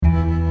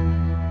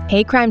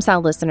Hey, Crime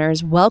Salad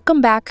listeners,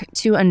 welcome back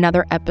to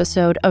another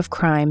episode of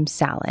Crime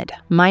Salad.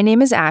 My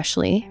name is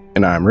Ashley.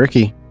 And I'm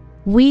Ricky.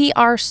 We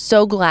are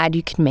so glad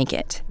you can make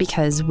it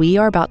because we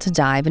are about to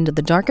dive into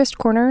the darkest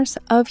corners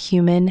of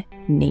human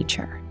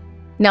nature.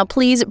 Now,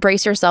 please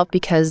brace yourself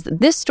because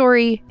this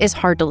story is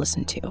hard to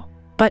listen to,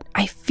 but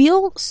I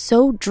feel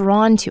so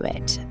drawn to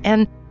it.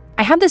 And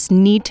I have this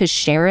need to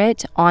share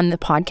it on the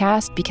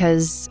podcast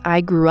because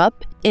I grew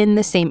up in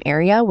the same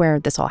area where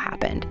this all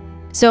happened.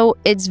 So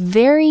it's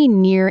very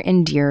near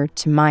and dear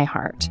to my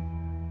heart.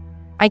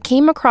 I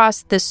came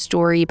across this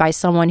story by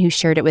someone who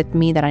shared it with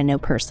me that I know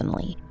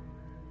personally.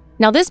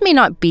 Now, this may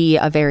not be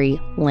a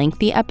very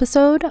lengthy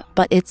episode,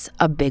 but it's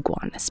a big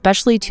one,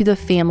 especially to the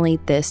family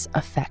this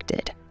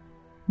affected.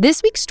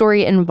 This week's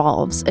story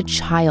involves a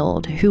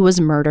child who was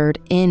murdered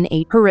in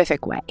a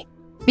horrific way.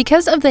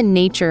 Because of the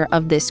nature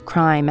of this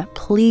crime,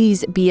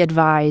 please be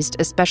advised,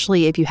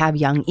 especially if you have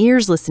young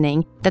ears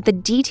listening, that the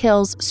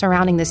details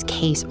surrounding this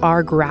case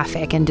are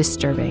graphic and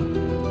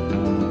disturbing.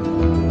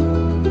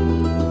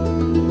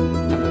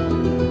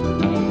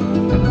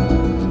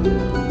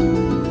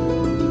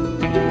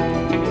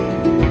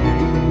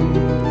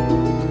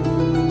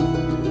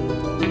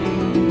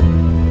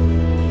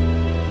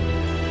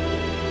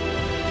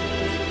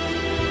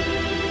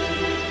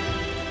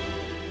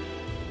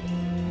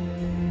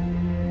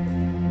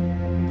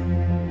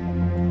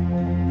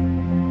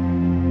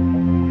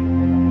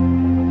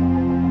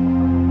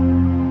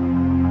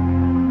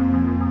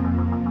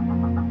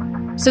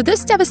 So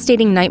this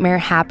devastating nightmare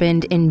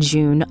happened in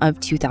June of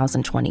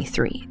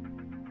 2023.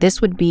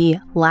 This would be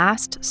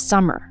last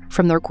summer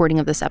from the recording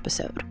of this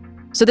episode.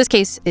 So this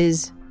case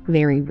is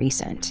very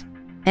recent.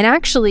 And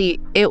actually,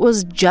 it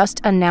was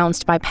just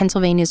announced by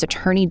Pennsylvania's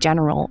Attorney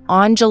General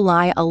on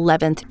July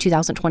 11th,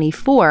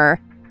 2024,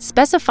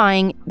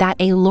 specifying that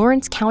a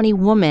Lawrence County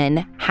woman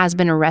has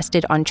been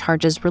arrested on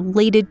charges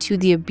related to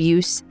the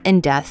abuse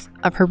and death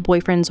of her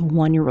boyfriend's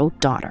 1-year-old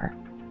daughter.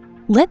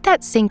 Let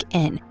that sink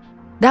in.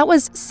 That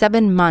was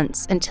 7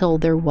 months until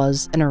there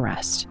was an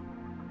arrest.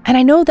 And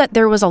I know that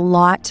there was a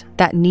lot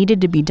that needed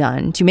to be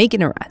done to make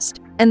an arrest,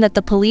 and that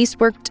the police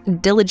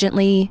worked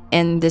diligently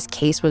and this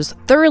case was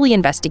thoroughly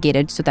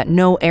investigated so that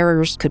no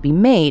errors could be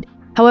made.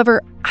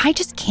 However, I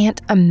just can't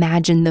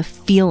imagine the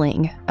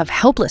feeling of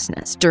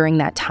helplessness during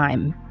that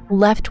time,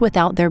 left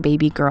without their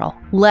baby girl,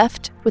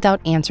 left without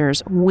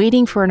answers,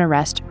 waiting for an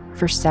arrest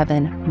for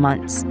 7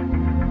 months.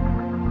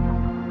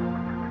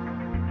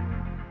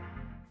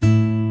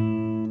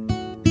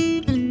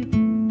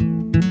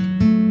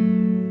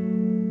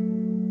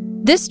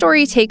 This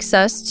story takes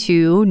us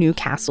to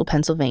Newcastle,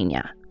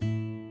 Pennsylvania.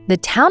 The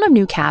town of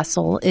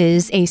Newcastle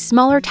is a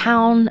smaller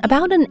town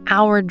about an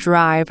hour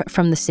drive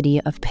from the city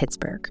of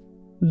Pittsburgh.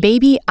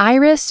 Baby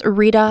Iris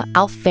Rita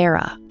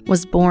Alfera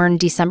was born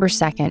December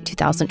 2nd,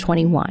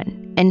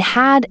 2021, and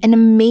had an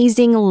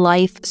amazing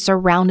life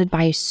surrounded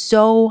by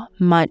so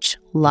much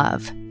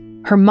love.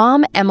 Her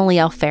mom, Emily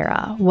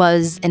Alfera,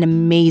 was an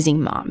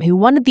amazing mom who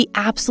wanted the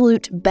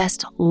absolute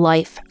best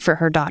life for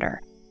her daughter.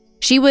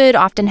 She would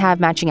often have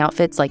matching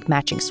outfits like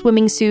matching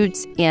swimming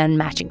suits and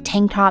matching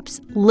tank tops,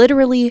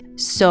 literally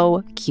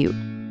so cute.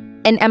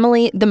 And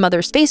Emily, the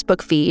mother's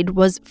Facebook feed,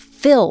 was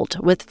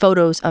filled with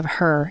photos of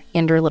her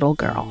and her little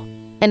girl.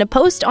 And a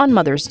post on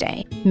Mother's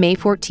Day, May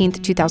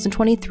 14th,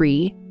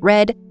 2023,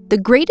 read, "The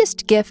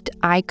greatest gift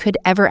I could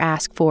ever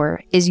ask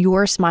for is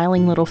your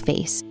smiling little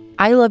face.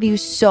 I love you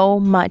so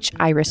much,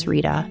 Iris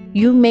Rita.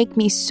 You make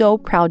me so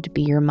proud to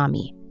be your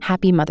mommy.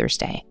 Happy Mother's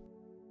Day."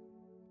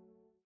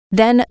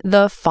 Then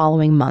the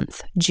following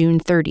month, June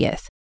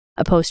 30th,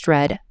 a post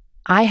read,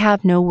 "I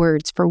have no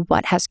words for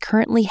what has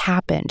currently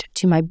happened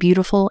to my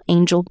beautiful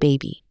angel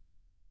baby.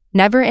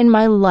 Never in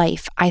my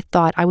life I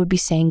thought I would be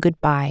saying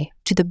goodbye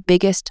to the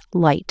biggest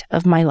light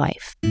of my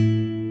life."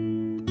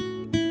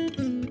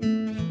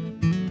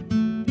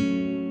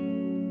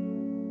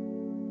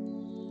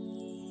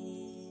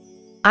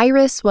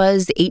 Iris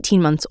was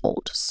 18 months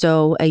old,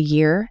 so a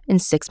year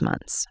and 6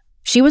 months.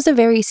 She was a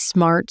very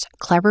smart,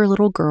 clever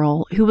little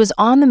girl who was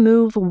on the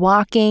move,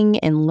 walking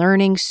and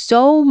learning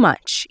so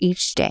much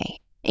each day,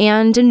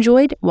 and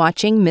enjoyed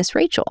watching Miss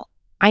Rachel.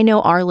 I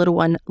know our little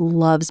one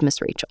loves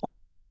Miss Rachel.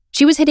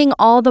 She was hitting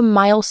all the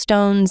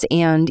milestones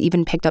and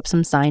even picked up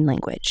some sign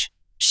language.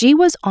 She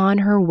was on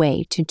her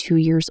way to 2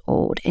 years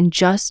old in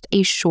just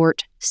a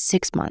short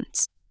 6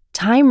 months.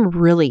 Time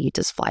really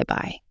does fly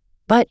by.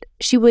 But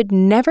she would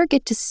never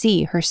get to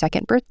see her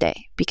second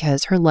birthday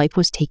because her life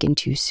was taken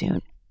too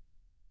soon.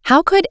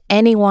 How could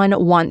anyone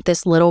want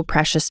this little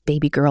precious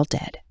baby girl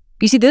dead?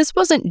 You see, this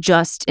wasn't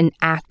just an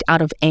act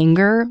out of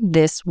anger.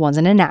 This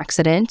wasn't an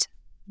accident.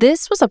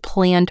 This was a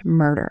planned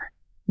murder.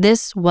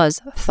 This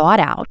was thought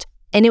out,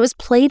 and it was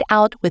played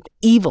out with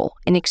evil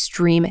and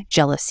extreme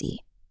jealousy.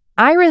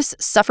 Iris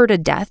suffered a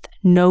death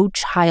no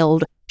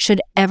child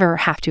should ever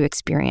have to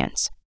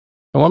experience.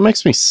 And what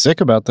makes me sick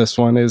about this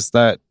one is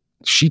that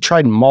she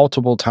tried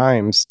multiple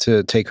times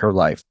to take her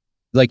life.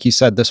 Like you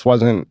said, this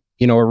wasn't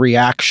a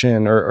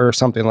reaction or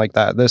something like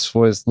that. This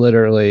was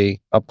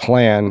literally a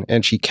plan,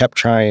 and she kept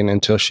trying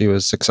until she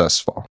was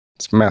successful.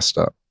 It's messed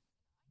up.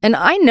 And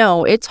I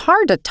know it's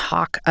hard to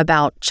talk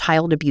about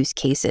child abuse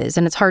cases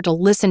and it's hard to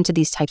listen to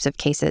these types of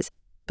cases,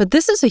 but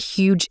this is a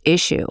huge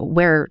issue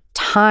where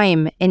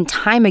time and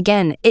time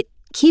again, it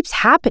keeps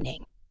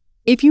happening.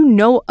 If you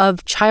know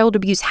of child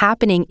abuse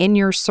happening in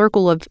your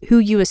circle of who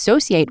you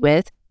associate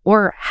with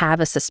or have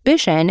a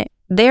suspicion,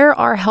 there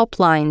are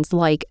helplines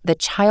like the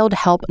Child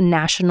Help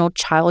National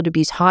Child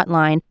Abuse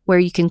Hotline where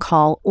you can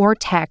call or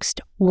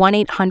text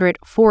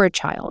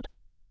 1-800-4-A-CHILD.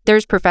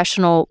 There's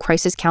professional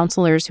crisis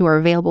counselors who are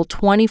available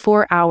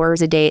 24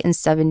 hours a day and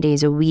 7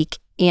 days a week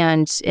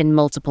and in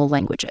multiple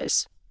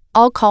languages.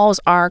 All calls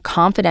are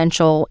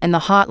confidential, and the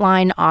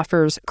hotline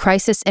offers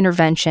crisis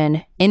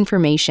intervention,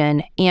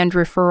 information, and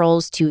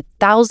referrals to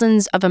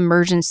thousands of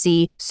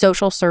emergency,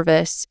 social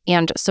service,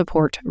 and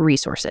support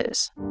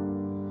resources.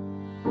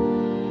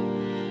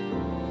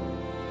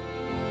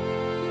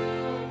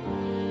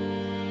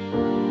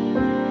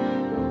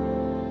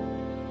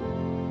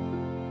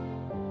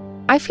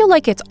 I feel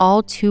like it's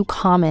all too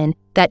common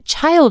that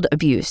child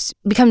abuse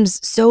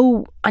becomes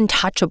so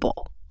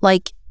untouchable.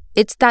 Like,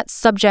 it's that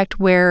subject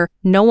where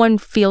no one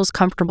feels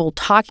comfortable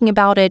talking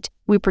about it.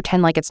 We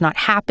pretend like it's not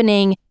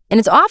happening. And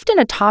it's often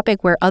a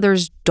topic where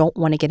others don't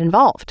want to get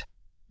involved.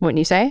 Wouldn't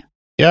you say?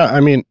 Yeah, I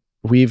mean,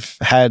 we've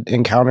had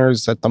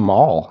encounters at the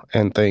mall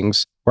and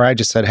things where I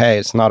just said, hey,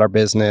 it's not our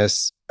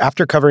business.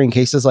 After covering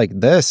cases like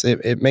this,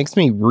 it makes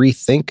me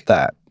rethink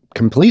that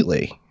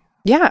completely.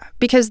 Yeah,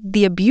 because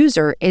the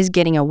abuser is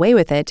getting away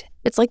with it.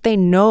 It's like they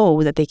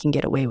know that they can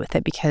get away with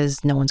it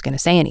because no one's going to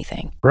say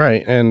anything.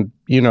 Right. And,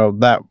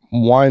 that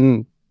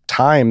one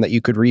time that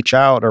you could reach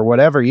out or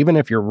whatever, even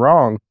if you're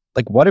wrong,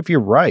 like, what if you're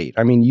right?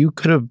 I mean, you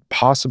could have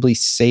possibly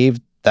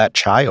saved that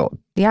child.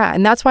 Yeah,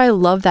 and that's why I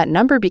love that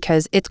number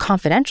because it's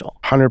confidential.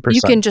 100%.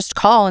 You can just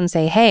call and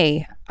say,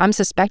 hey, I'm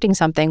suspecting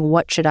something.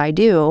 What should I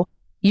do?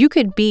 You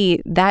could be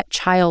that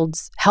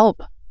child's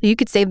help. You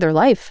could save their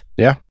life.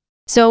 Yeah.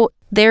 So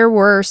there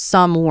were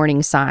some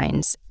warning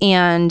signs,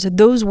 and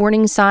those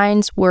warning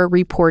signs were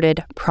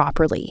reported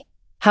properly.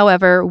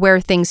 However, where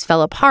things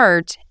fell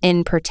apart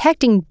in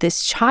protecting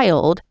this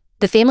child,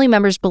 the family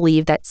members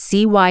believe that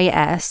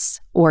CYS,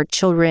 or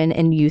Children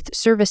and Youth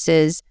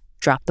Services,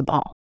 dropped the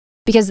ball.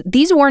 Because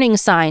these warning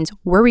signs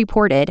were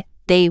reported,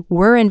 they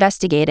were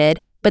investigated,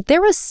 but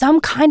there was some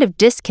kind of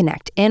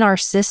disconnect in our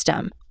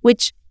system,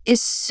 which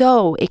is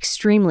so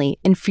extremely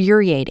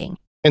infuriating.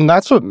 And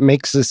that's what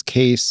makes this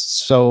case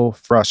so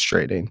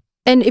frustrating.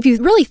 And if you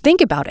really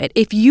think about it,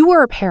 if you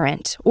were a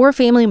parent or a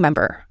family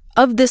member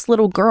of this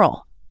little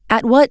girl,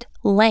 at what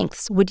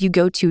lengths would you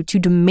go to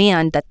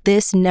demand that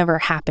this never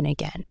happen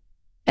again?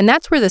 And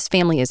that's where this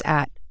family is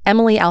at.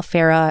 Emily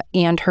Alfera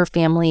and her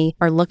family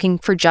are looking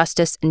for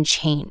justice and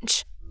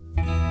change.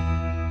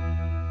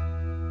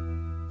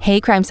 Hey,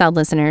 Crime Sound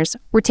listeners,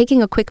 we're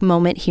taking a quick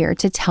moment here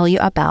to tell you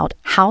about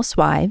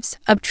Housewives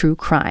of True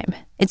Crime.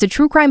 It's a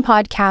true crime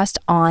podcast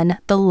on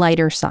the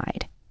lighter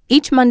side.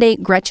 Each Monday,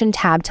 Gretchen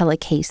Tab tell a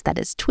case that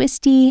is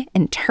twisty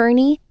and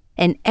turny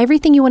and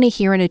everything you want to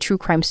hear in a true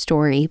crime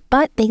story,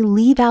 but they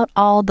leave out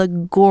all the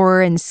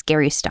gore and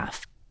scary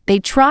stuff. They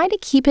try to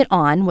keep it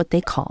on what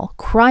they call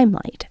crime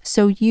light,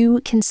 so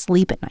you can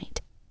sleep at night.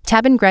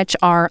 Tab and Gretch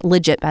are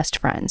legit best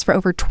friends for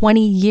over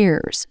 20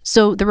 years,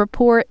 so the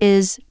rapport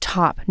is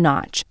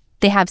top-notch.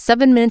 They have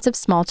 7 minutes of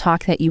small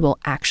talk that you will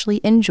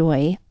actually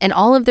enjoy, and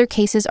all of their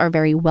cases are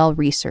very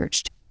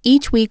well-researched.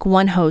 Each week,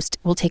 one host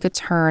will take a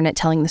turn at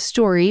telling the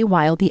story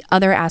while the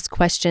other asks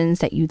questions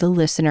that you, the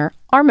listener,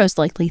 are most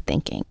likely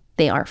thinking.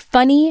 They are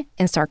funny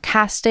and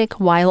sarcastic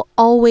while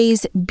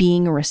always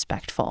being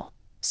respectful.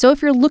 So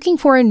if you're looking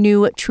for a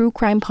new true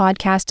crime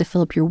podcast to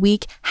fill up your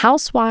week,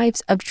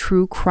 Housewives of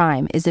True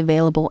Crime is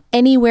available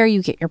anywhere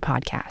you get your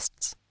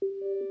podcasts.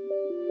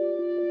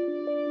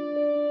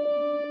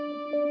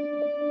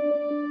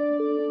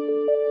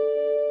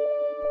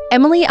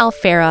 Emily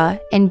Alfera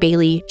and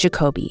Bailey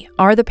Jacoby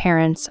are the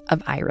parents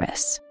of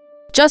Iris.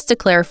 Just to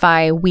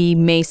clarify, we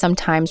may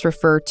sometimes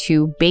refer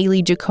to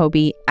Bailey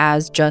Jacoby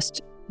as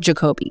just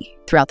Jacoby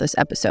throughout this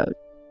episode.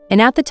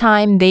 And at the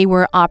time, they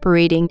were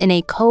operating in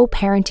a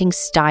co-parenting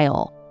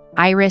style.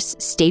 Iris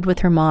stayed with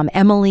her mom,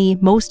 Emily,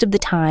 most of the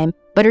time,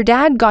 but her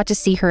dad got to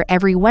see her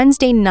every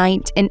Wednesday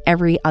night and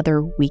every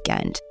other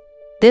weekend.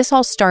 This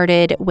all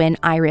started when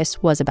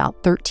Iris was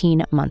about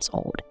 13 months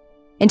old.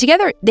 And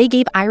together, they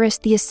gave Iris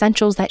the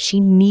essentials that she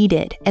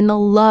needed and the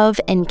love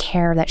and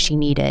care that she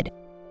needed.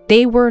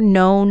 They were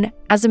known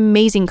as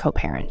amazing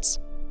co-parents.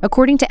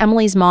 According to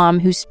Emily's mom,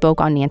 who spoke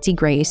on Nancy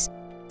Grace,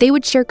 they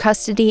would share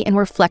custody and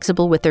were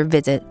flexible with their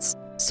visits.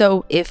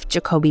 So if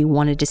Jacoby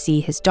wanted to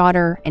see his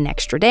daughter an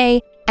extra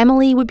day,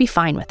 Emily would be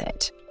fine with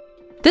it.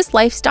 This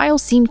lifestyle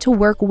seemed to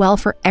work well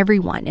for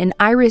everyone, and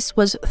Iris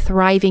was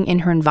thriving in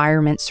her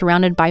environment,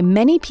 surrounded by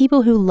many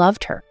people who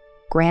loved her.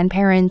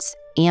 Grandparents,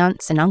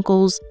 aunts and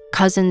uncles,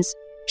 cousins.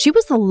 She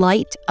was the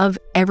light of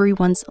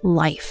everyone's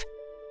life.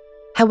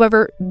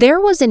 However, there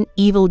was an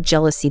evil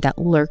jealousy that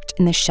lurked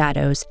in the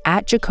shadows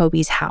at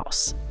Jacoby's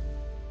house.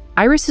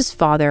 Iris's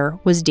father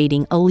was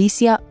dating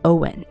Alicia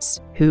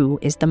Owens, who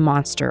is the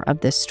monster of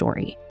this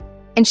story.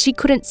 and she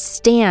couldn't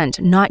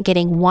stand not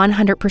getting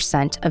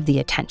 100% of the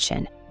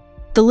attention.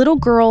 The little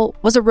girl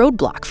was a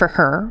roadblock for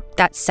her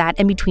that sat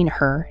in between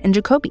her and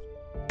Jacoby.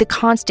 The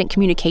constant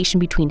communication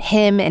between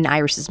him and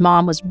Iris's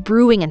mom was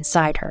brewing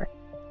inside her.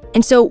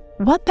 And so,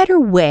 what better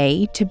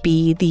way to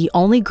be the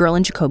only girl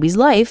in Jacoby's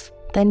life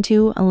than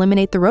to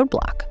eliminate the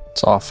roadblock?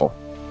 It's awful.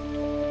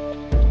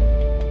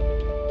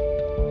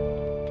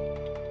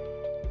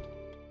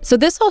 So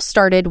this all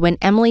started when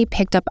Emily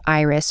picked up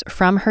Iris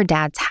from her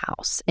dad's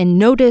house and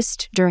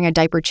noticed during a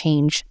diaper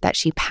change that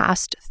she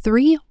passed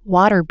 3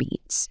 water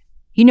beads.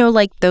 You know,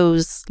 like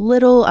those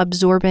little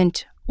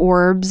absorbent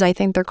orbs, I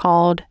think they're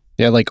called.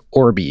 Yeah, like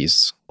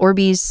Orbeez.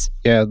 Orbeez.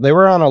 Yeah, they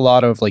were on a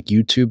lot of like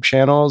YouTube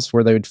channels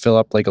where they would fill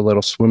up like a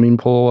little swimming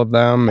pool of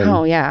them. And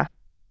Oh, yeah.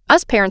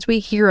 Us parents, we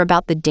hear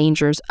about the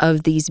dangers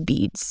of these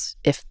beads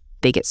if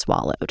they get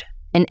swallowed.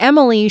 And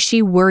Emily,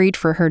 she worried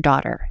for her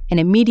daughter and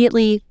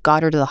immediately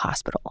got her to the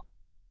hospital.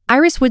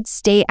 Iris would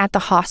stay at the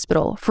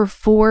hospital for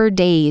 4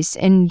 days,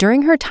 and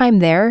during her time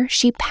there,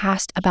 she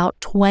passed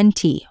about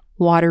 20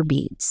 water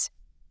beads,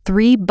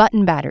 3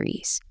 button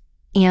batteries,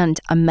 and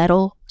a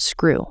metal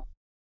screw.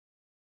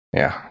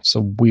 Yeah, it's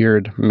a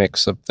weird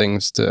mix of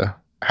things to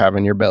have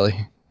in your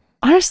belly.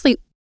 Honestly,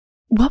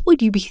 what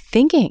would you be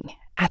thinking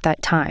at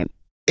that time?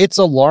 It's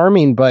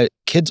alarming, but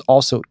kids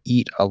also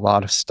eat a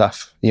lot of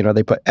stuff. You know,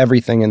 they put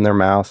everything in their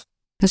mouth.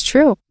 That's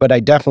true. But I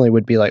definitely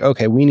would be like,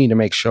 okay, we need to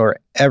make sure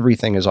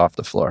everything is off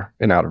the floor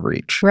and out of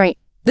reach. Right.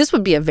 This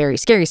would be a very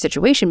scary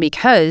situation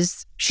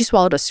because she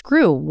swallowed a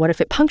screw. What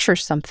if it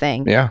punctures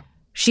something? Yeah.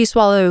 She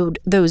swallowed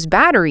those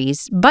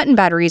batteries. Button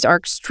batteries are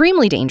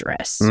extremely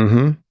dangerous.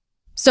 Mm-hmm.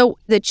 So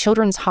the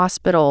Children's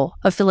Hospital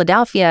of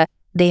Philadelphia,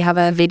 they have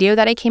a video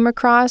that I came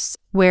across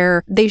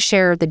where they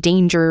share the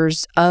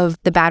dangers of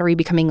the battery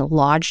becoming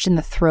lodged in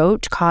the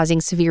throat, causing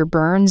severe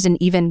burns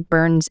and even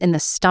burns in the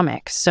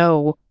stomach.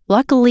 So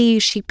luckily,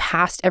 she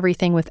passed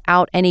everything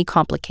without any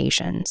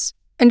complications.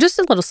 And just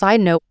a little side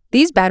note,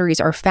 these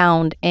batteries are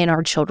found in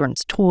our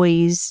children's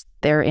toys.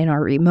 They're in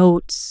our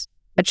remotes.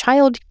 A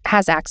child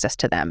has access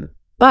to them.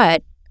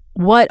 But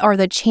what are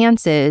the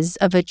chances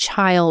of a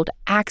child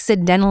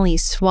accidentally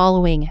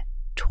swallowing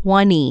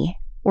 20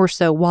 or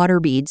so water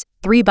beads,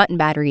 3 button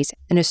batteries,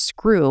 and a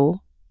screw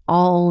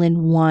all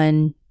in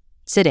one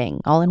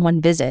sitting, all in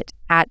one visit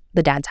at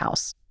the dad's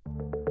house?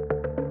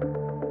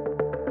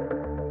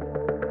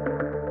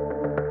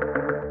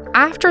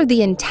 After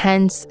the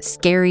intense,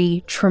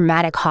 scary,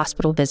 traumatic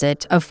hospital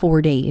visit of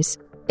 4 days,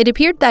 it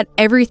appeared that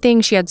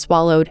everything she had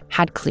swallowed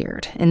had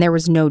cleared and there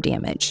was no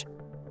damage.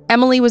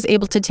 Emily was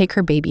able to take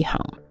her baby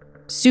home.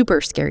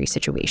 Super scary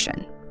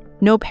situation.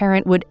 No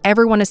parent would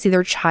ever want to see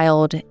their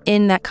child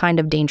in that kind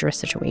of dangerous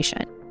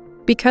situation.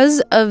 Because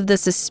of the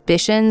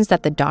suspicions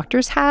that the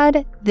doctors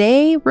had,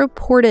 they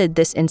reported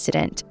this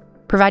incident,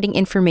 providing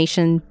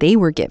information they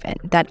were given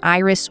that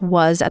Iris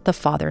was at the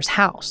father's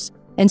house.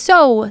 And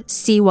so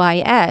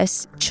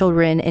CYS,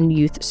 Children and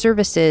Youth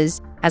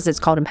Services, as it's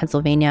called in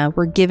Pennsylvania,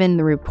 were given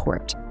the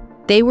report.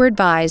 They were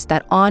advised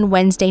that on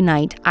Wednesday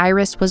night,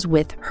 Iris was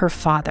with her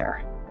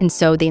father. And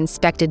so they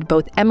inspected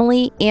both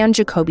Emily and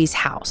Jacoby's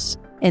house,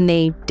 and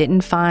they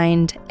didn't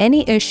find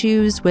any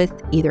issues with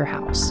either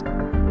house.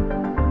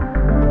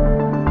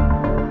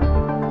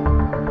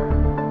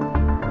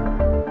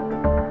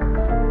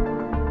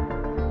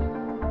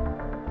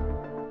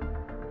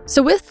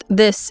 So with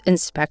this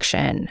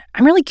inspection,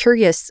 I'm really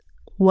curious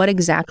what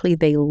exactly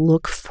they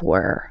look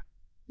for.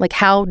 Like,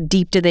 how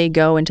deep do they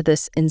go into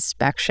this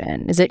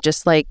inspection? Is it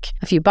just like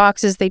a few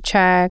boxes they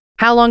check?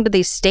 How long do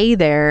they stay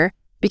there?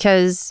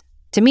 Because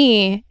to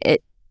me,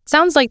 it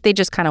sounds like they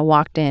just kind of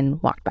walked in,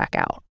 walked back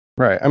out.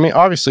 Right. I mean,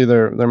 obviously,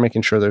 they're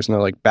making sure there's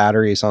no like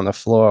batteries on the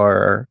floor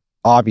or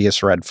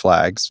obvious red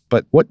flags.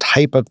 But what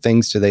type of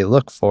things do they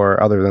look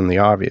for other than the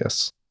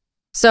obvious?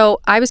 So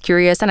I was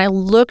curious and I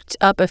looked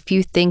up a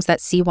few things that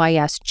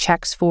CYS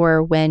checks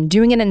for when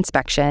doing an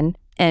inspection.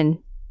 And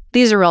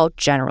these are all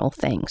general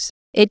things.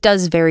 It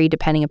does vary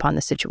depending upon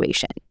the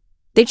situation.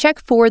 They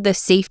check for the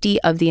safety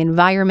of the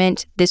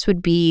environment. This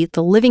would be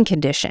the living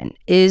condition.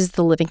 Is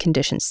the living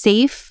condition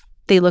safe?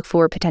 They look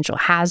for potential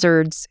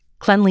hazards,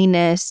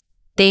 cleanliness.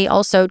 They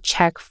also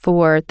check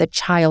for the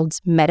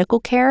child's medical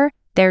care,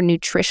 their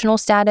nutritional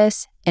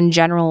status, and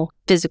general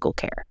physical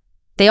care.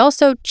 They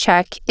also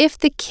check if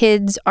the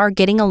kids are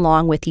getting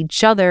along with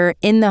each other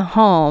in the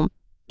home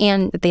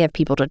and that they have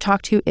people to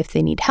talk to if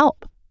they need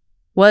help.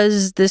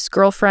 Was this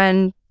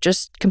girlfriend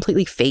just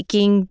completely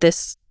faking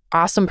this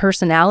awesome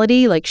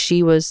personality, like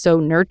she was so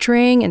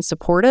nurturing and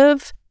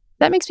supportive?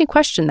 That makes me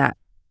question that.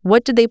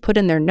 What did they put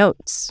in their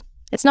notes?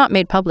 It's not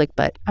made public,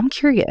 but I'm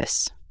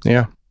curious.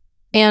 Yeah.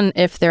 And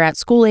if they're at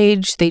school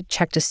age, they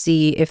check to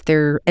see if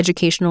their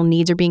educational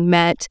needs are being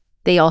met.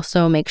 They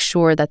also make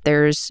sure that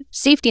there's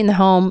safety in the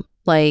home,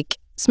 like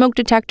smoke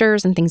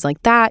detectors and things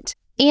like that.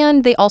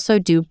 And they also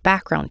do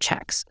background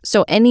checks.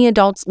 So any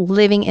adults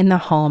living in the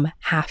home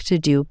have to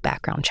do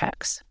background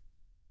checks.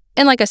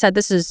 And like I said,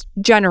 this is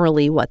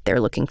generally what they're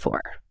looking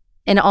for.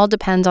 And it all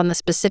depends on the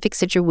specific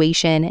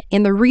situation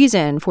and the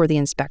reason for the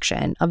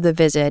inspection of the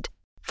visit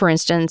For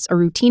instance, a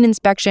routine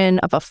inspection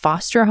of a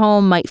foster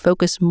home might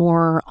focus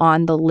more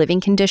on the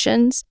living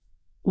conditions,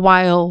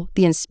 while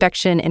the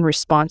inspection in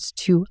response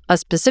to a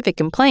specific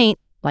complaint,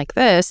 like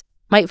this,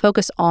 might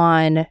focus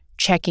on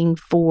checking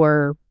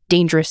for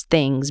dangerous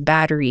things,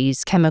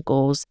 batteries,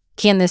 chemicals.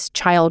 Can this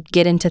child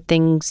get into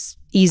things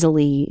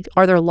easily?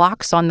 Are there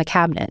locks on the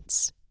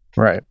cabinets?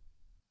 Right.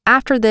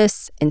 After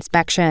this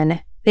inspection,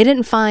 they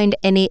didn't find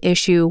any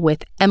issue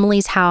with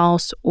Emily's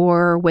house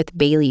or with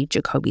Bailey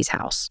Jacoby's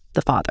house,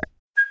 the father.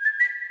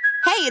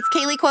 Hey, it's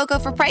Kaylee Cuoco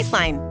for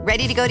Priceline.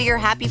 Ready to go to your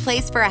happy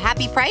place for a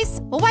happy price?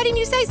 Well, why didn't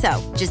you say so?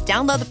 Just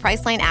download the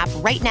Priceline app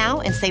right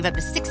now and save up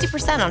to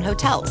 60% on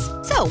hotels.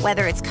 So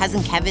whether it's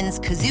Cousin Kevin's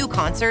Kazoo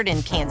Concert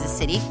in Kansas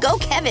City, go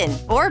Kevin,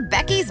 or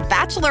Becky's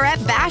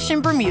Bachelorette Bash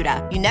in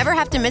Bermuda, you never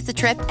have to miss a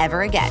trip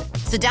ever again.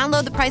 So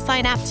download the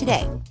Priceline app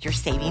today. Your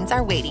savings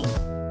are waiting.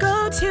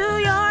 Go to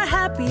your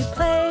happy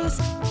place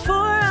for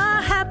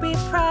a happy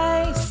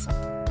price.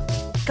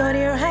 Go to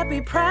your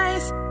happy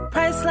price,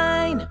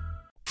 Priceline.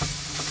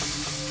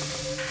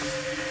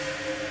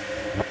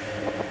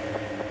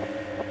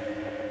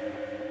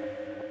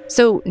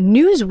 So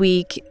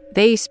Newsweek,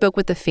 they spoke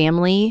with the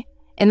family,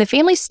 and the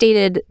family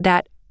stated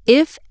that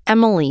if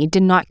Emily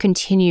did not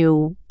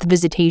continue the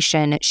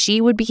visitation,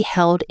 she would be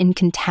held in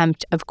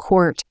contempt of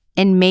court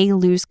and may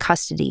lose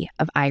custody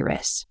of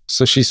Iris.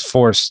 So she's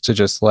forced to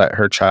just let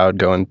her child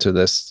go into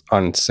this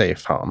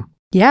unsafe home.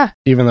 Yeah.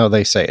 Even though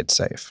they say it's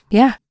safe.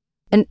 Yeah.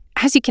 And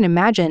as you can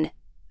imagine,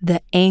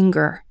 the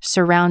anger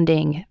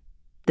surrounding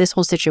this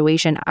whole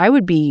situation, I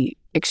would be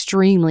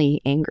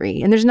extremely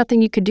angry, and there's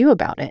nothing you could do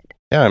about it.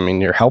 Yeah, I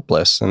mean, you're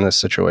helpless in this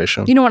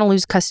situation. You don't want to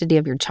lose custody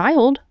of your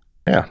child.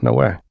 Yeah, no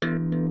way.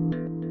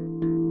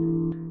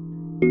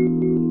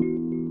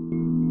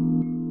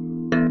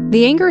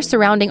 The anger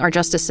surrounding our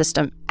justice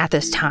system at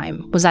this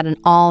time was at an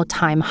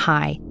all-time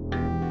high.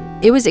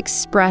 It was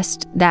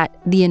expressed that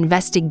the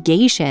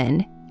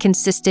investigation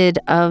consisted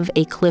of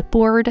a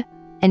clipboard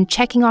and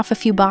checking off a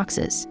few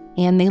boxes,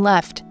 and they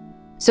left.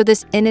 So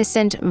this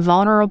innocent,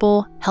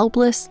 vulnerable,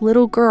 helpless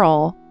little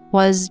girl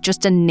was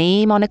just a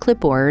name on a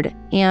clipboard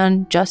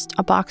and just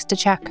a box to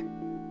check.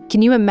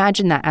 Can you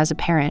imagine that as a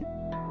parent?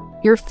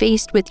 You're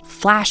faced with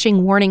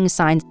flashing warning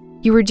signs.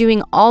 You were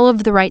doing all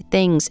of the right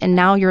things, and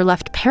now you're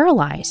left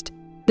paralyzed.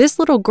 This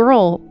little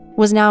girl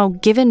was now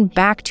given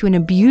back to an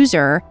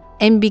abuser,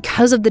 and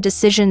because of the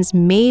decisions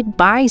made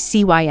by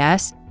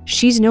CYS,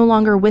 she's no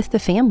longer with the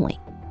family.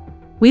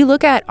 We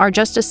look at our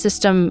justice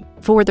system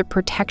for the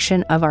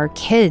protection of our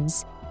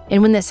kids,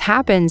 and when this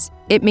happens,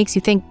 it makes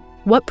you think,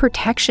 what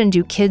protection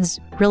do kids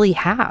really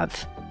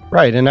have?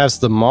 Right. And as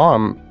the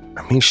mom,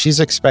 I mean, she's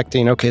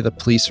expecting, okay, the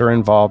police are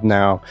involved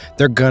now.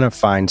 They're going to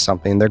find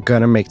something. They're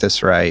going to make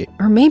this right.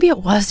 Or maybe it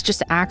was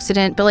just an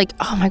accident, but like,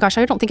 oh my gosh,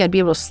 I don't think I'd be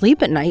able to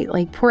sleep at night.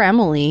 Like, poor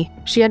Emily.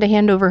 She had to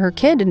hand over her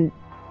kid and...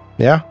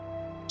 Yeah,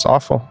 it's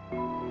awful.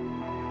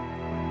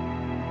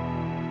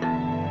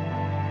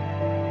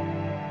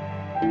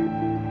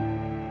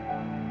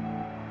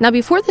 Now,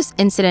 before this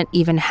incident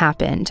even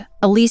happened,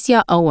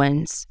 Alicia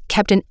Owens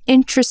kept an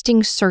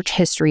interesting search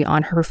history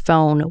on her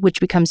phone,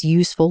 which becomes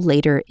useful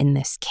later in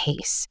this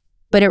case.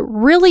 But it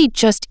really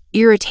just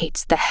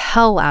irritates the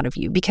hell out of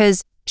you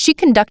because she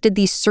conducted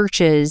these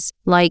searches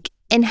like,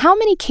 in how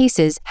many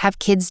cases have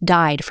kids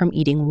died from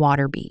eating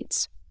water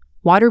beads?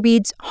 Water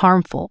beads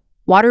harmful,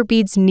 water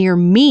beads near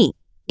me,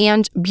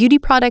 and beauty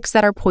products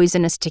that are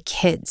poisonous to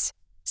kids.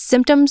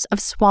 Symptoms of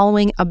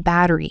swallowing a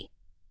battery.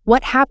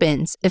 What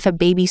happens if a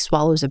baby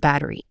swallows a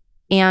battery?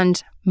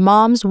 And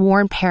moms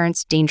warn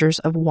parents dangers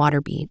of water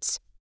beads.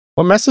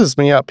 What messes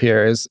me up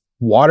here is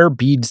water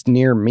beads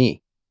near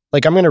me.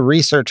 Like, I'm going to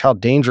research how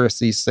dangerous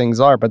these things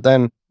are, but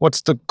then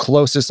what's the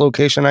closest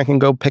location I can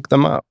go pick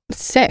them up?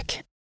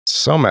 Sick.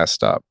 So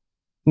messed up.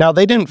 Now,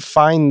 they didn't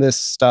find this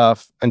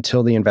stuff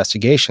until the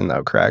investigation,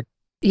 though, correct?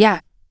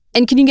 Yeah.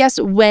 And can you guess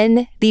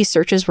when these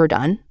searches were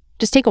done?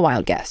 Just take a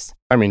wild guess.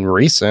 I mean,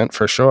 recent,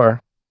 for sure.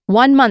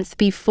 1 month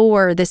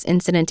before this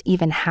incident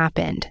even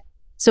happened.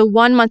 So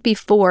 1 month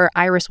before,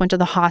 Iris went to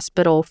the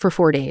hospital for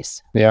 4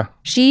 days. Yeah.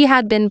 She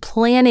had been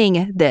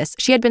planning this.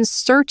 She had been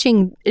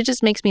searching. It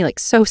just makes me like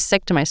so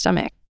sick to my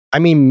stomach. I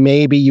mean,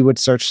 maybe you would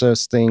search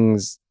those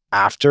things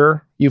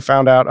after you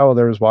found out, oh,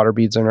 there's water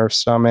beads in her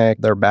stomach,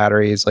 there are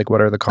batteries, like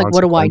what are the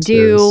consequences? Like, what do I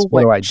do?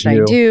 What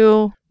should I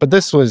do? But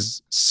this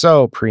was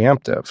so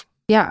preemptive.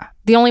 Yeah.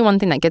 The only one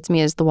thing that gets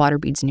me is the water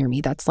beads near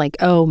me. That's like,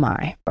 oh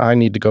my. I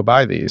need to go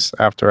buy these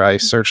after I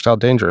searched how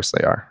dangerous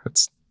they are.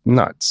 It's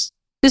nuts.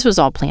 This was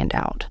all planned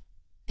out.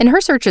 And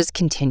her searches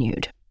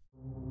continued.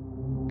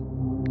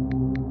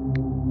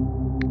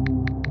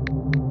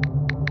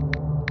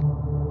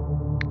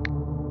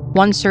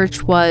 One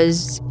search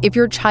was, if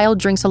your child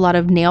drinks a lot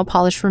of nail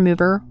polish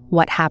remover,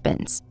 what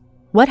happens?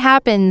 What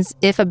happens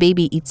if a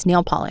baby eats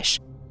nail polish?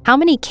 How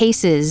many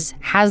cases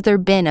has there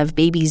been of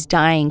babies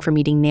dying from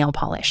eating nail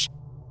polish?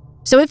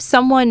 So if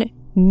someone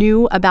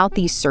knew about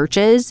these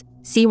searches,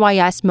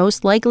 CYS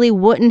most likely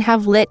wouldn't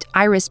have let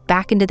Iris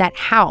back into that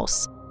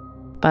house.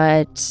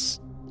 But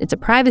it's a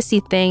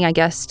privacy thing, I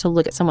guess, to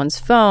look at someone's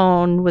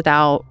phone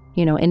without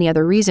any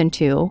other reason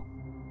to.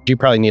 You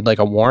probably need like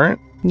a warrant?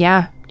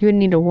 Yeah, you would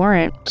need a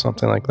warrant.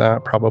 Something like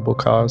that, probable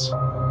cause.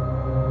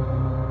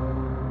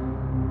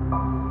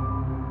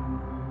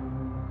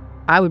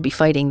 I would be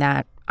fighting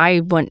that.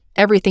 I want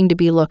everything to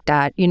be looked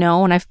at, and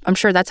I'm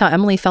sure that's how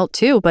Emily felt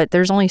too, but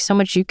there's only so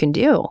much you can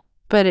do.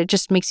 But it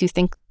just makes you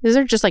think, is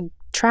there just like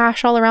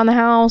trash all around the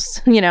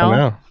house? I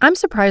know. I'm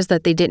surprised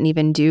that they didn't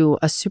even do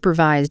a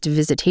supervised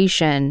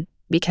visitation,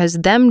 because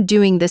them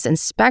doing this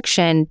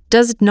inspection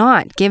does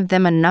not give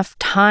them enough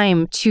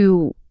time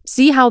to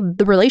see how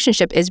the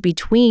relationship is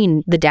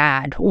between the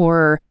dad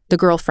or the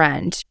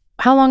girlfriend.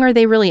 How long are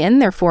they really in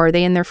there for? Are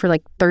they in there for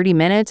like 30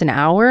 minutes, an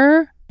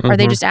hour? Are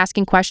they just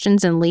asking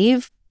questions and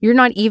leave? You're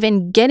not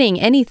even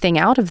getting anything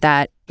out of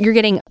that. You're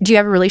getting, do you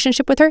have a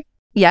relationship with her?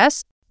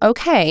 Yes.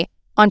 Okay.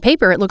 On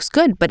paper, it looks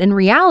good. But in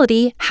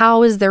reality,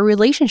 how is their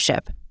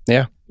relationship?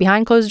 Yeah.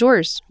 Behind closed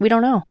doors. We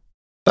don't know.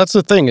 That's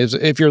the thing, is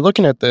if you're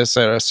looking at this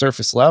at a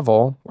surface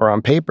level or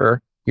on paper,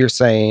 you're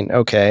saying,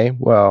 okay,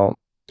 well,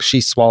 she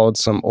swallowed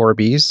some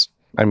Orbeez.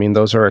 I mean,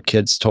 those are a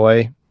kid's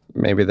toy.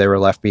 Maybe they were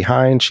left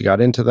behind. She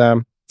got into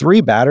them.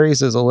 3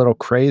 batteries is a little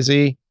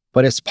crazy,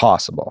 but it's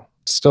possible.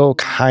 Still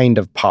kind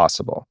of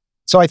possible.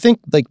 So I think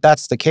like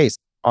that's the case.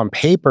 On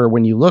paper,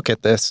 when you look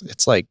at this,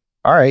 it's like,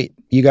 all right,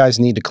 you guys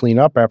need to clean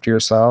up after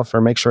yourself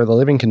or make sure the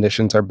living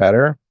conditions are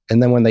better.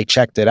 And then when they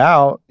checked it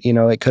out,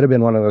 it could have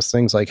been one of those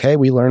things like, hey,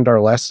 we learned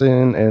our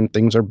lesson and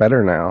things are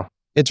better now.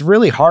 It's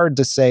really hard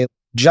to say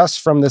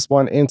just from this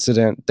one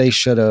incident, they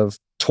should have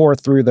tore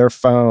through their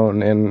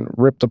phone and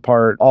ripped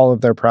apart all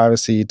of their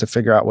privacy to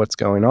figure out what's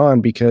going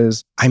on,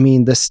 because,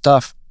 this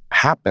stuff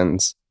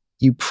happens.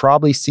 You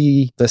probably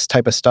see this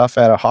type of stuff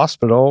at a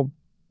hospital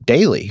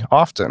daily,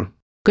 often.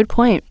 Good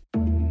point.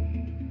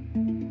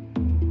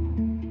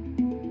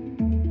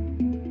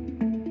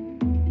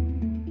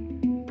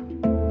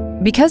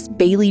 Because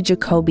Bailey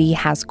Jacoby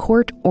has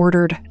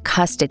court-ordered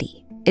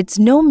custody, it's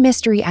no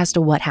mystery as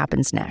to what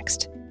happens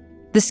next.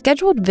 The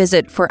scheduled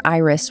visit for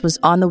Iris was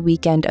on the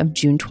weekend of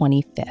June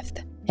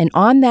 25th. And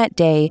on that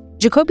day,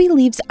 Jacoby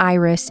leaves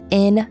Iris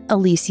in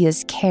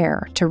Alicia's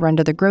care to run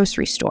to the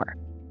grocery store.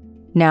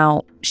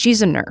 Now,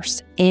 she's a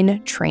nurse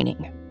in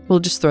training. We'll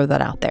just throw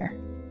that out there.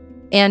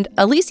 And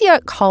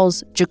Alicia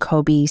calls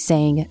Jacoby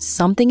saying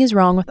something is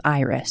wrong with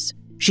Iris.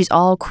 She's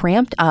all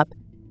cramped up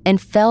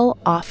and fell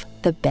off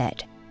the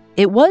bed.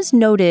 It was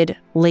noted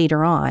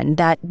later on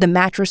that the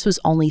mattress was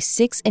only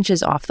 6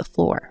 inches off the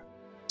floor.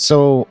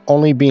 So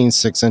only being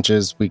 6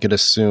 inches, we could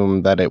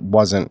assume that it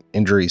wasn't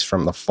injuries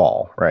from the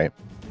fall, right?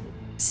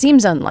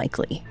 Seems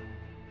unlikely.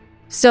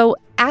 So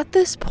at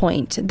this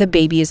point, the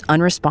baby is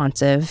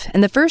unresponsive,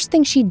 and the first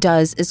thing she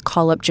does is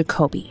call up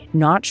Jacoby,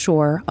 not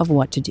sure of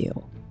what to do.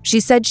 She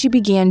said she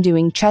began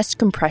doing chest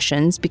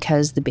compressions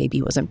because the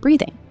baby wasn't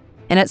breathing.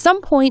 And at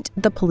some point,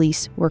 the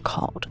police were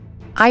called.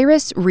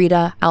 Iris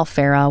Rita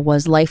Alfera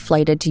was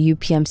life-flighted to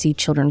UPMC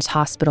Children's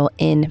Hospital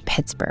in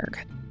Pittsburgh.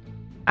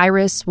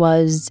 Iris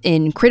was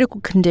in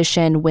critical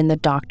condition when the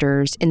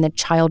doctors in the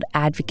Child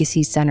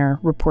Advocacy Center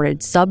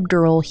reported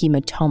subdural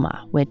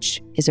hematoma,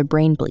 which is a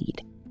brain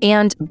bleed,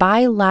 and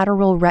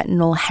bilateral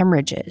retinal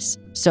hemorrhages,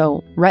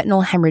 so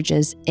retinal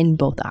hemorrhages in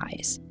both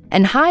eyes,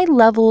 and high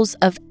levels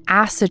of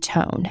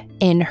acetone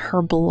in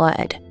her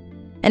blood,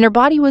 and her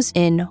body was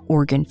in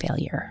organ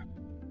failure.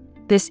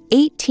 This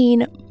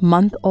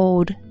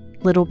 18-month-old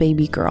little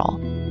baby girl.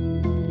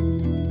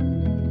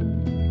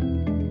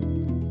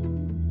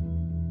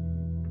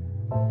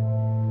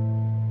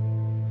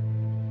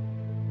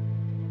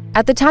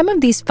 At the time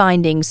of these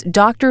findings,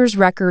 doctors'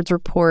 records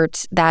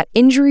report that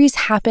injuries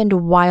happened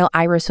while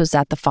Iris was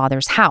at the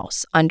father's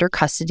house under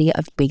custody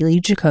of Bailey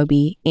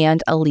Jacoby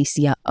and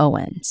Alicia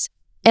Owens.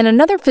 And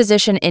another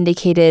physician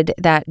indicated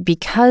that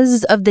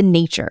because of the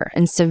nature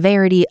and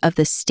severity of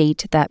the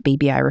state that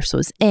baby Iris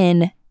was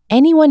in,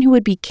 anyone who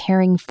would be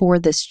caring for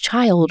this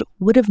child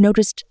would have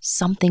noticed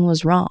something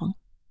was wrong.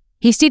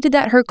 He stated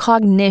that her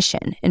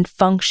cognition and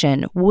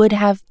function would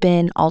have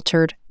been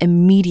altered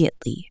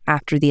immediately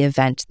after the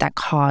event that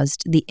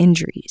caused the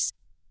injuries.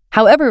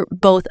 However,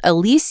 both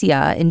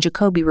Alicia and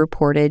Jacoby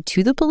reported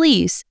to the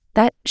police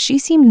that she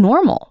seemed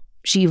normal.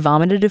 She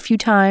vomited a few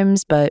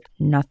times, but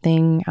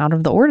nothing out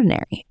of the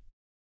ordinary.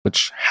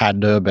 Which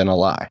had to have been a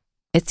lie.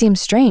 It seems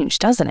strange,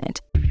 doesn't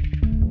it?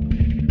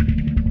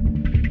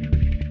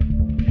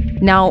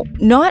 Now,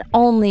 not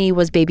only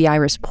was baby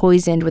Iris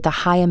poisoned with a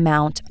high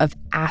amount of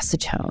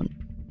acetone,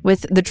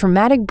 with the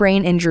traumatic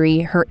brain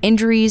injury, her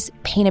injuries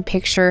paint a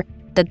picture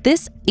that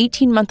this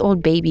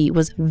 18-month-old baby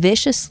was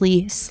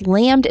viciously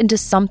slammed into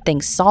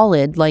something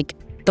solid like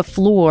the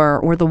floor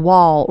or the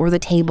wall or the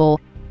table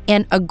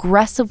and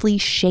aggressively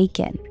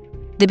shaken.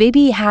 The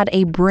baby had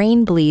a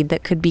brain bleed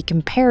that could be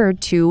compared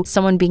to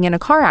someone being in a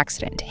car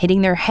accident,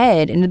 hitting their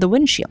head into the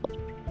windshield.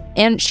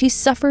 And she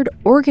suffered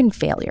organ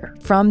failure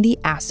from the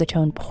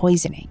acetone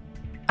poisoning.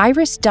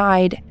 Iris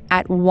died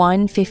at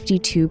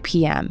 1:52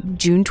 p.m.,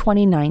 June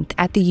 29th,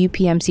 at the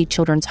UPMC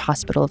Children's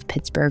Hospital of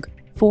Pittsburgh,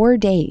 4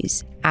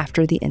 days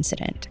after the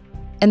incident.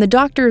 And the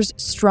doctors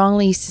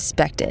strongly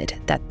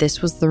suspected that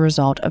this was the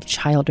result of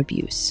child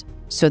abuse.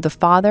 So the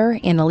father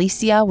and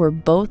Alicia were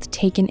both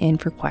taken in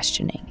for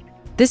questioning.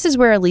 This is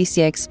where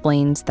Alicia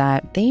explains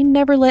that they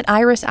never let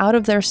Iris out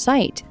of their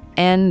sight,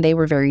 and they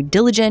were very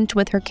diligent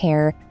with her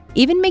care,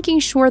 even making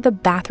sure the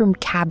bathroom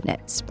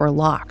cabinets were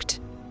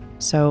locked.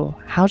 So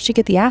how'd she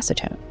get the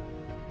acetone?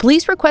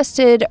 Police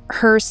requested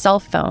her cell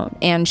phone,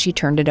 and she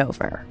turned it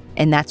over.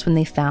 And that's when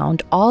they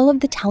found all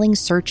of the telling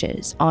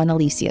searches on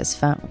Alicia's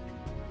phone.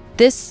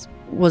 This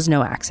was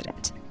no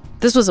accident.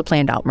 This was a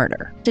planned-out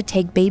murder to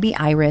take baby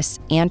Iris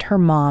and her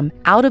mom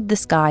out of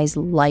this guy's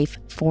life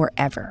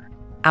forever,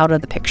 out of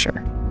the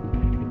picture.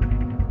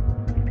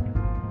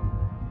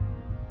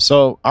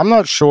 So I'm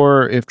not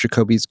sure if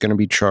Jacoby's going to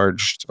be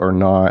charged or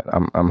not.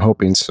 I'm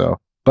hoping so.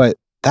 But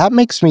that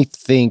makes me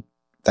think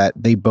that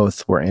they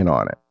both were in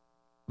on it.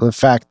 The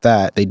fact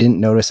that they didn't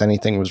notice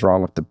anything was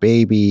wrong with the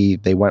baby,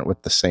 they went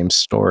with the same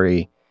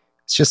story,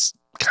 it's just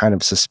kind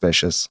of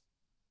suspicious.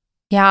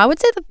 Yeah, I would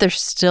say that they're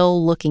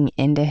still looking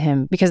into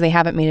him because they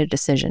haven't made a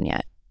decision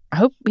yet. I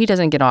hope he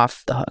doesn't get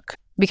off the hook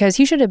because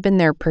he should have been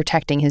there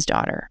protecting his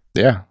daughter.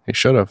 Yeah, he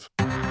should have.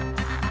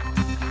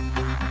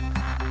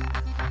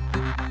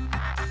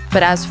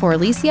 But as for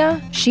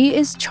Alicia, she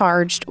is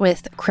charged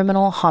with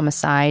criminal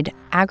homicide,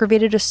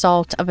 aggravated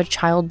assault of a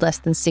child less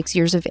than 6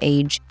 years of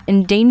age,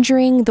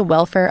 endangering the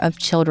welfare of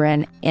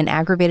children, and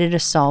aggravated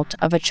assault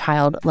of a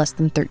child less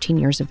than 13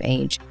 years of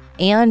age,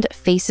 and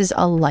faces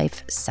a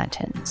life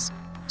sentence.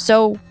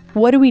 So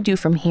what do we do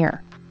from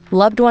here?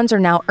 Loved ones are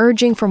now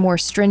urging for more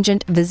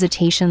stringent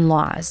visitation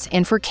laws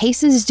and for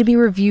cases to be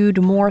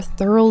reviewed more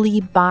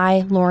thoroughly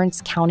by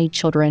Lawrence County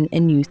Children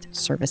and Youth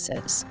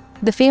Services.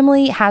 The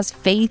family has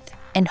faith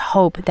and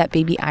hope that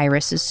baby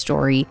Iris's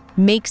story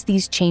makes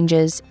these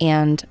changes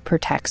and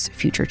protects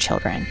future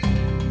children.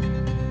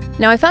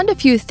 Now, I found a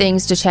few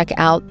things to check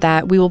out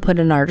that we will put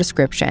in our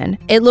description.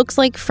 It looks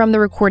like from the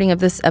recording of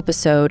this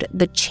episode,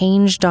 the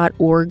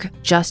change.org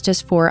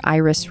Justice for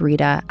Iris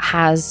Rita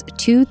has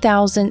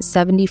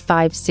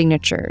 2,075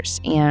 signatures,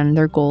 and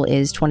their goal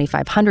is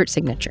 2,500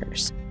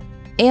 signatures.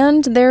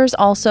 And there's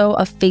also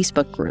a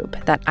Facebook group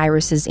that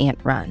Iris's aunt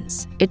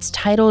runs. It's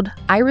titled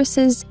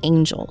Iris's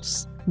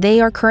Angels.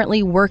 They are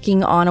currently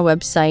working on a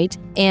website,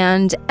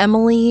 and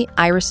Emily,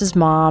 Iris's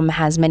mom,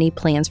 has many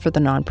plans for the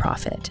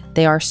nonprofit.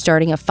 They are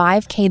starting a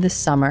 5K this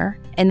summer,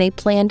 and they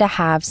plan to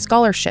have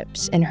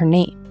scholarships in her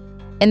name.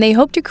 And they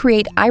hope to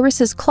create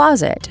Iris's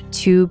Closet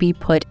to be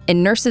put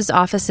in nurses'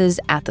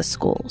 offices at the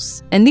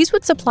schools. And these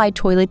would supply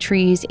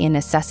toiletries and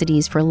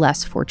necessities for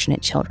less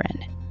fortunate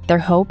children. Their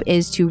hope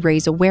is to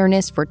raise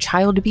awareness for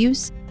child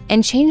abuse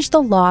and change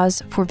the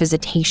laws for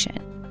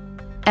visitation.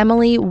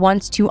 Emily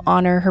wants to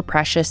honor her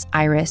precious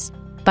Iris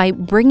by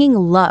bringing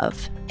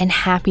love and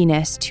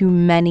happiness to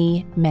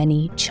many,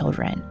 many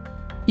children.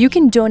 You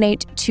can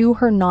donate to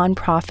her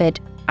nonprofit.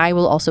 I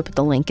will also put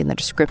the link in the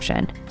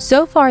description.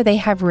 So far, they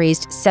have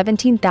raised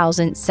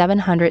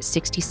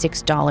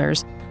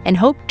 $17,766 and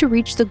hope to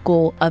reach the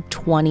goal of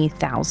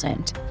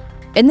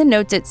 $20,000. In the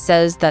notes, it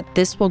says that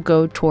this will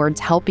go towards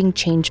helping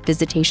change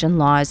visitation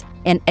laws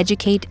and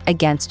educate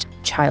against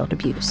child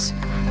abuse.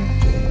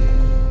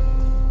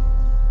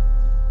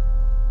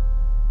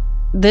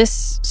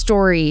 This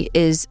story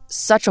is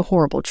such a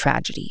horrible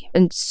tragedy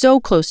and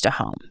so close to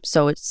home.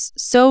 So it's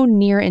so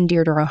near and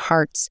dear to our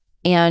hearts.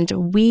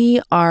 And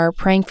we are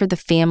praying for the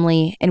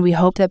family, and we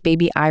hope that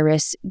baby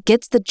Iris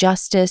gets the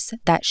justice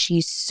that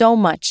she so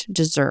much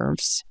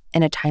deserves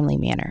in a timely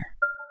manner.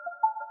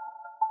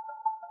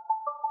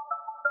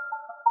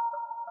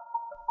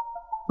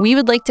 We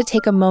would like to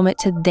take a moment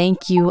to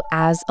thank you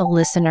as a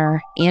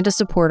listener and a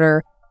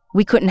supporter.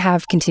 We couldn't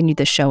have continued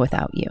this show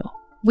without you.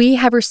 We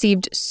have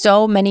received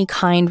so many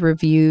kind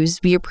reviews.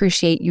 We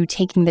appreciate you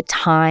taking the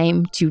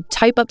time to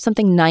type up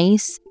something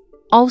nice.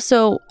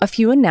 Also, a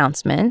few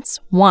announcements.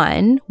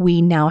 One, we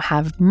now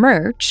have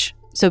merch,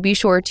 so be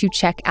sure to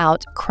check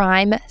out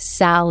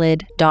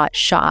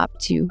crimesalad.shop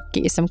to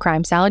get you some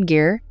crime salad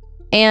gear.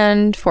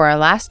 And for our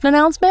last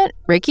announcement,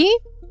 Ricky?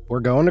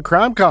 We're going to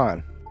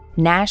CrimeCon.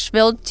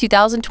 Nashville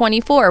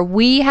 2024.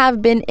 We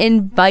have been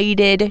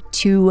invited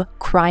to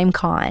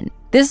CrimeCon.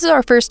 This is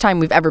our first time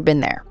we've ever been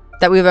there.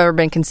 That we've ever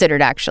been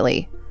considered,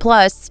 actually.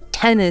 Plus,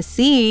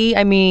 Tennessee,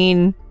 I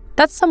mean,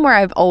 that's somewhere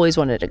I've always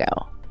wanted to go.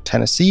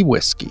 Tennessee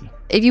whiskey.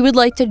 If you would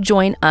like to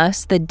join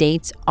us, the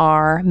dates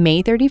are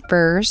May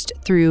 31st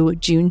through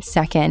June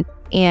 2nd,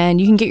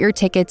 and you can get your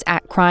tickets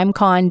at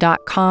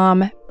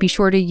crimecon.com. Be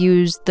sure to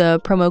use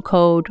the promo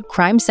code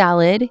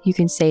CRIMESALAD. You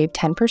can save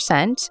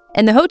 10%.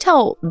 And the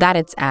hotel that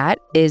it's at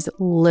is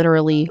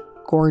literally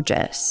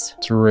gorgeous.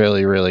 It's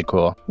really, really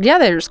cool. Yeah,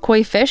 there's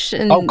koi fish.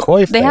 And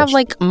koi fish. They have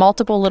like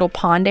multiple little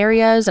pond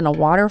areas and a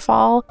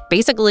waterfall.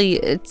 Basically,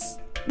 it's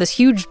this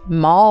huge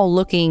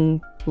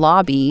mall-looking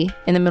lobby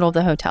in the middle of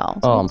the hotel.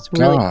 So it's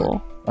really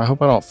cool. I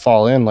hope I don't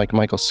fall in like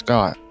Michael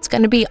Scott. It's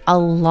going to be a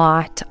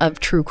lot of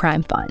true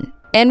crime fun.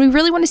 And we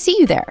really want to see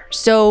you there.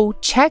 So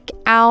check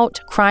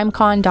out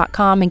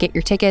crimecon.com and get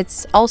your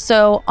tickets.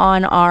 Also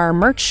on our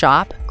merch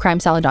shop,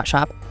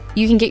 crimesalad.shop,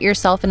 you can get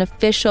yourself an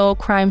official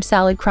Crime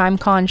Salad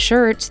CrimeCon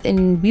shirt,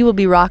 and we will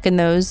be rocking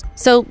those.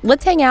 So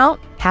let's hang out,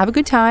 have a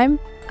good time.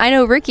 I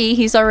know Ricky,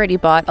 he's already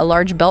bought a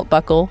large belt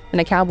buckle and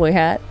a cowboy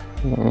hat.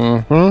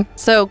 Mm-hmm.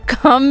 So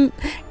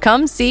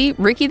come see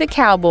Ricky the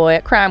Cowboy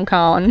at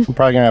CrimeCon. I'm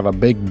probably going to have a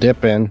big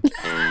dip in.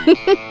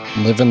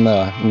 Living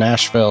the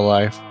Nashville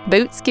life.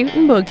 Boot, scoot,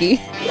 and boogie.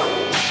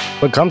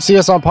 But come see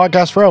us on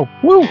Podcast Row.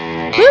 Woo!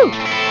 Woo!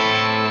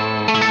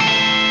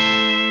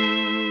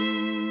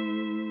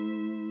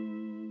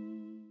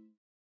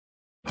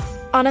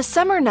 On a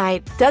summer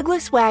night,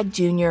 Douglas Wag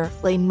Jr.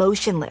 lay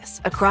motionless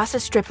across a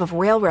strip of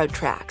railroad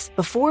tracks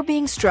before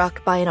being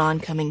struck by an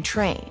oncoming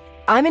train.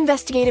 I'm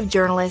investigative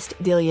journalist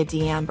Delia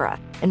D'Ambra,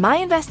 and my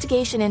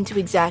investigation into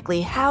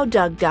exactly how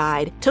Doug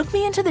died took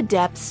me into the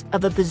depths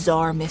of a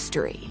bizarre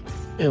mystery.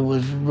 It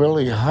was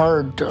really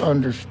hard to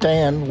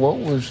understand what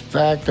was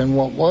fact and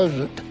what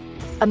wasn't.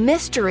 A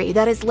mystery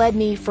that has led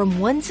me from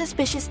one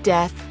suspicious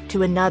death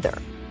to another.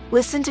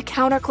 Listen to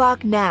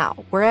Counterclock now,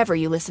 wherever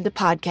you listen to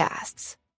podcasts.